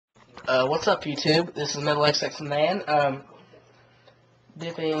What's up, YouTube? This is Middle XX Man.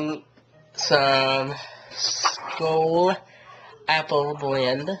 Dipping some Skoal Apple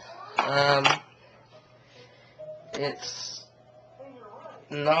blend. It's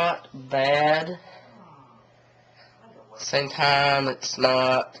not bad. Same time, it's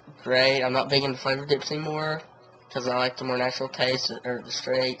not great. I'm not big into flavor dips anymore because I like the more natural taste or the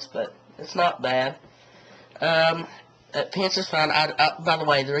straights, but it's not bad. That pinch is fine. By the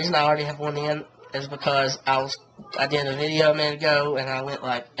way, the reason I already have one in is because I did a video a minute ago and I went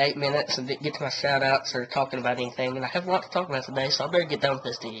like 8 minutes and didn't get to my shout outs or talking about anything, and I have a lot to talk about today, so I better get done with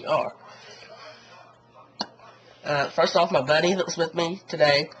this DDR. First off, my buddy that was with me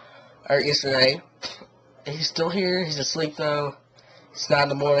today, or yesterday, he's still here. He's asleep though. It's 9 in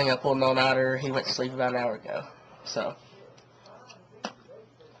the morning. I pulled an all-nighter. He went to sleep about an hour ago. So,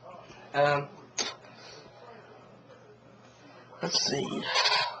 let's see.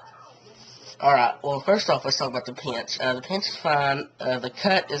 Alright, well, first off, let's talk about the pinch. The pinch is fine. The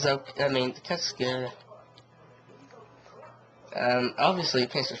cut is okay. I mean, the cut's good. Obviously, the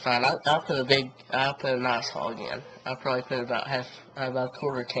pinch is fine. I'll put a nice hog in. I'll probably put about a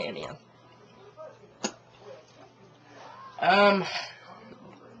quarter can in.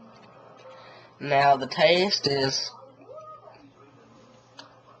 Now the taste is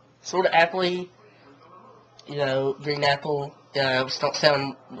sort of appley, you know, green apple. Which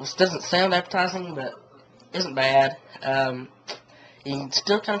doesn't sound appetizing, but isn't bad. You can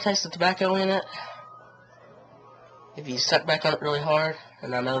still kind of taste the tobacco in it if you suck back on it really hard.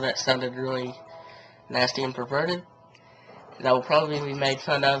 And I know that sounded really nasty and perverted, and I will probably be made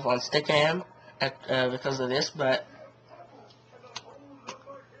fun of on Stickam because of this, but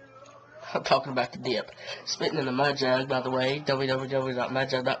I'm talking about the dip. Spittin in the mud jug, by the way,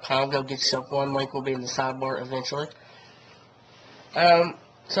 www.mudjug.com. Go get yourself one. Link will be in the sidebar eventually.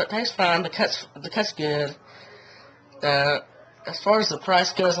 So it tastes fine. The cut's good. As far as the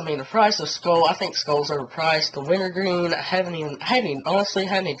price goes, I mean, the price of Skoal, I think Skoal's overpriced. The wintergreen, I haven't even tried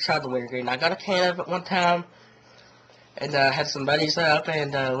the wintergreen. I got a can of it one time, and had some buddies up,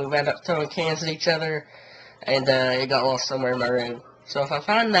 and we wound up throwing cans at each other, and it got lost somewhere in my room. So if I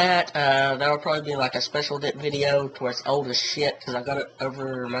find that, that'll probably be like a special dip video to where it's old as shit, because I got it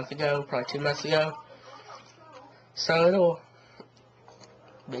over a month ago, probably 2 months ago. So it'll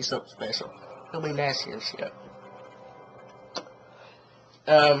be something special. It'll be nasty and shit.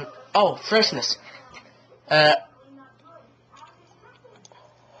 Oh, freshness. I've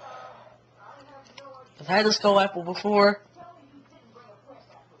had the Skoal Apple before.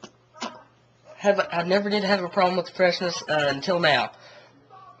 I never did have a problem with the freshness until now.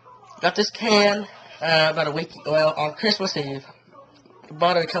 Got this can about a week, well, on Christmas Eve.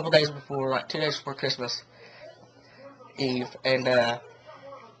 Bought it a couple days before, like 2 days before Christmas Eve, and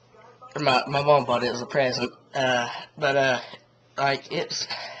my mom bought it as a present. Like, it's,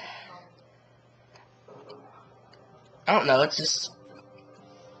 I don't know, it's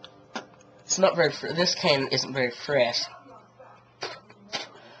not very, this can isn't very fresh.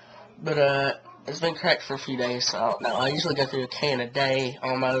 But, it's been cracked for a few days, so I don't know. I usually go through a can a day,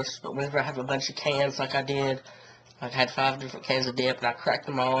 almost, but whenever I have a bunch of cans like I did, I had 5 different cans of dip, and I cracked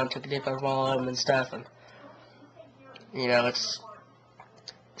them all and took a dip over all of them and stuff, and, you know,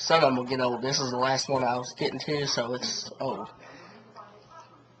 some of them will get old. This is the last one I was getting to, so it's old.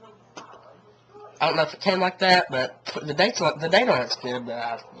 I don't know if it came like that, but the date on it's good,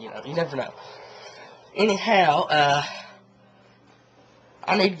 but you know, you never know. Anyhow,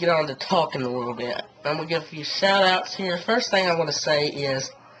 I need to get on to talking a little bit. I'm going to give a few shout-outs here. First thing I want to say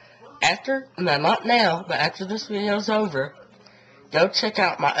is, not now, but after this video is over, go check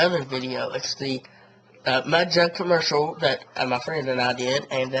out my other video. It's the mud jug commercial that my friend and I did,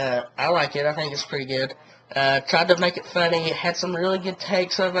 and I like it. I think it's pretty good. Tried to make it funny. It had some really good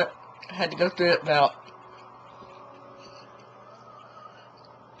takes of it. I had to go through it about,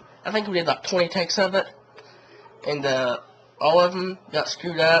 I think we did like 20 takes of it, and all of them got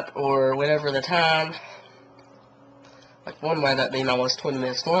screwed up or whatever the time. Like one wound up being almost 20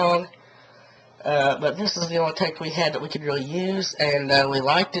 minutes long. But this is the only take we had that we could really use, and we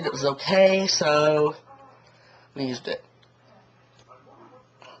liked it. It was okay, so we used it.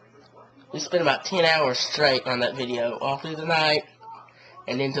 We spent about 10 hours straight on that video, all through the night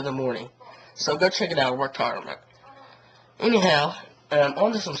and into the morning. So go check it out. I worked hard on it. Anyhow,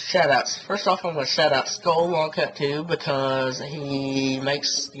 on to some shout-outs. First off, I'm going to shout out Skoal Long Cut too, because he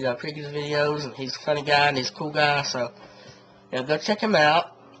makes, you know, pretty good videos, and he's a funny guy, and he's a cool guy, so, you know, go check him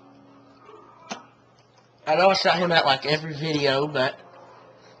out. I know I shout him out like every video, but,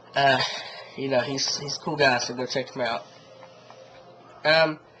 you know, he's a cool guy, so go check him out.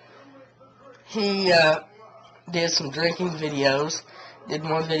 he did some drinking videos. Did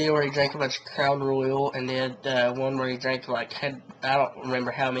one video where he drank a bunch of Crown Royal, and did one where he drank I don't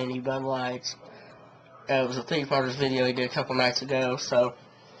remember how many Bud Lights. It was a 3-parters video he did a couple nights ago. So,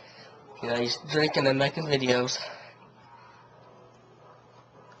 he's drinking and making videos.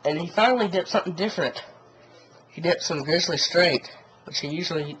 And he finally dipped something different. He dipped some Grizzly Straight, which he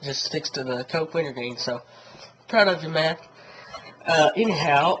usually just sticks to the Coke Wintergreen. So, proud of you, man.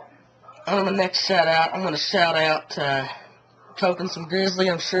 Anyhow, on the next shout out, I'm going to shout out Coke and some Grizzly.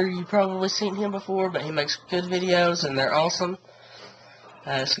 I'm sure you've probably seen him before, but he makes good videos and they're awesome.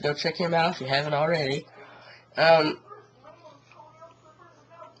 So go check him out if you haven't already. I'm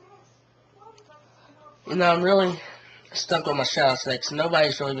really stuck on my shout-outs today because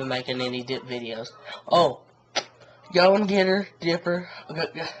nobody's really been making any dip videos. Oh, Go and Get Her, Dipper.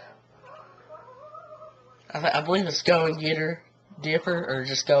 I believe it's Go and Get Her, Dipper, or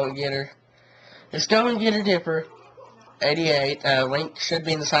just Go and Get Her. It's Go and Get Her, Dipper, 88. Link should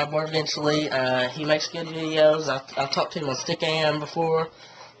be in the sidebar eventually. He makes good videos. I've talked to him on Stickam before.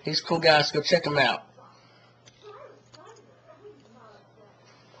 He's a cool guy, so go check him out.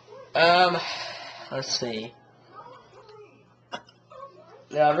 Let's see.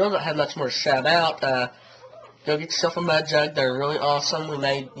 Now, I really don't have much more to shout out. Go get yourself a mud jug. They're really awesome. We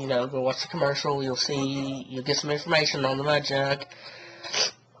made, go watch the commercial. You'll get some information on the mud jug.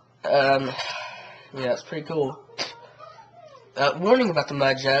 It's pretty cool. Warning about the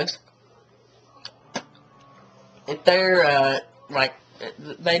mud jugs. If they're,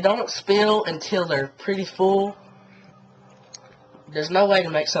 they don't spill until they're pretty full. There's no way to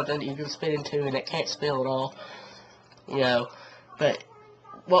make something that you can spit into and it can't spill at all. But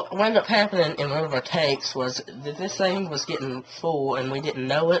what wound up happening in one of our takes was that this thing was getting full and we didn't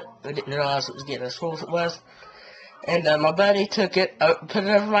know it. We didn't realize it was getting as full as it was. And my buddy took it, put it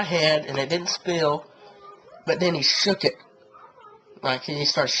over my head, and it didn't spill. But then he shook it. He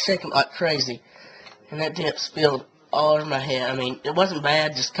started shaking like crazy. And that dip spilled all over my head. I mean, it wasn't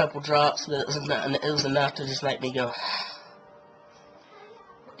bad, just a couple drops, but it was enough to just make me go...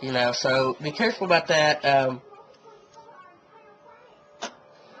 So be careful about that.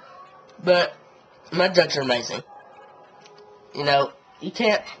 But mud jugs are amazing. You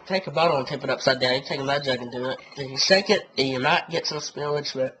can't take a bottle and tip it upside down. You take a mud jug and do it. If you shake it, you might get some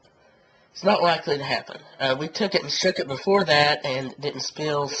spillage, but it's not likely to happen. We took it and shook it before that and it didn't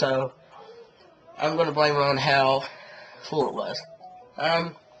spill, so I'm going to blame it on how full it was.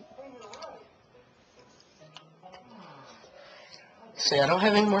 See, I don't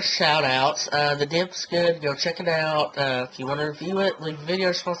have any more shout-outs. The dip's good. Go check it out. If you want to review it, leave a video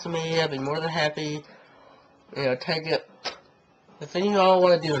response to me. I'd be more than happy. Take it. If any of y'all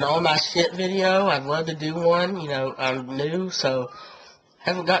want to do an all my shit video, I'd love to do one. I'm new, so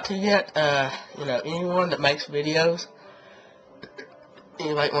haven't got to yet. Anyone that makes videos,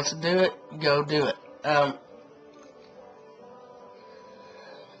 anybody wants to do it, go do it.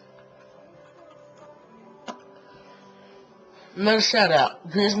 Another shout out,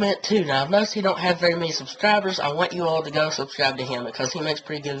 Grizzmint2. Now, I've noticed he don't have very many subscribers. I want you all to go subscribe to him because he makes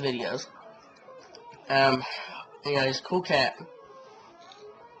pretty good videos. He's a cool cat.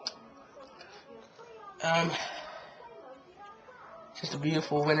 Just a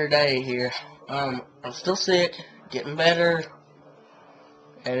beautiful winter day here. I'm still sick, getting better,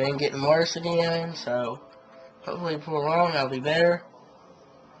 and then getting worse again, so hopefully before long I'll be better.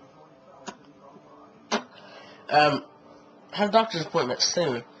 I have a doctor's appointment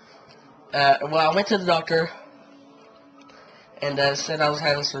soon. Well, I went to the doctor and said I was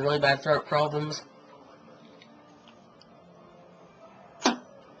having some really bad throat problems,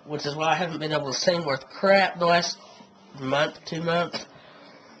 which is why I haven't been able to sing worth crap the last month, 2 months.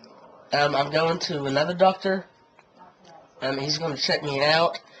 I'm going to another doctor. He's going to check me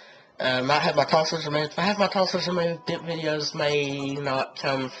out. Might have my tonsils removed. If I have my tonsils removed, dip videos may not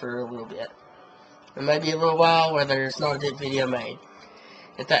come for a little bit. There may be a little while where there's not a dip video made.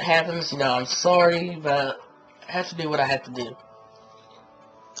 If that happens, I'm sorry, but I have to do what I have to do.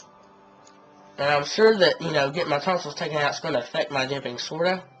 And I'm sure that, getting my tonsils taken out is going to affect my dipping, sort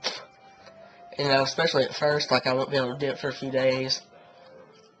of. Especially at first, I won't be able to dip for a few days.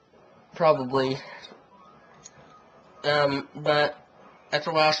 Probably. But after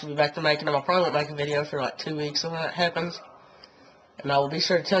a while, I should be back to making them. I probably won't make a video for 2 weeks when that happens. And I will be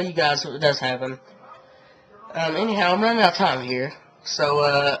sure to tell you guys if it does happen. Anyhow, I'm running out of time here. So,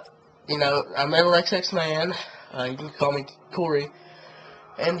 I'm Metal XX Man. You can call me Corey.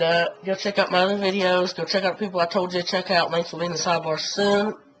 And, go check out my other videos. Go check out the people I told you to check out. Links will be in the sidebar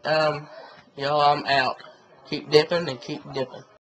soon. Y'all, I'm out. Keep dipping and keep dipping.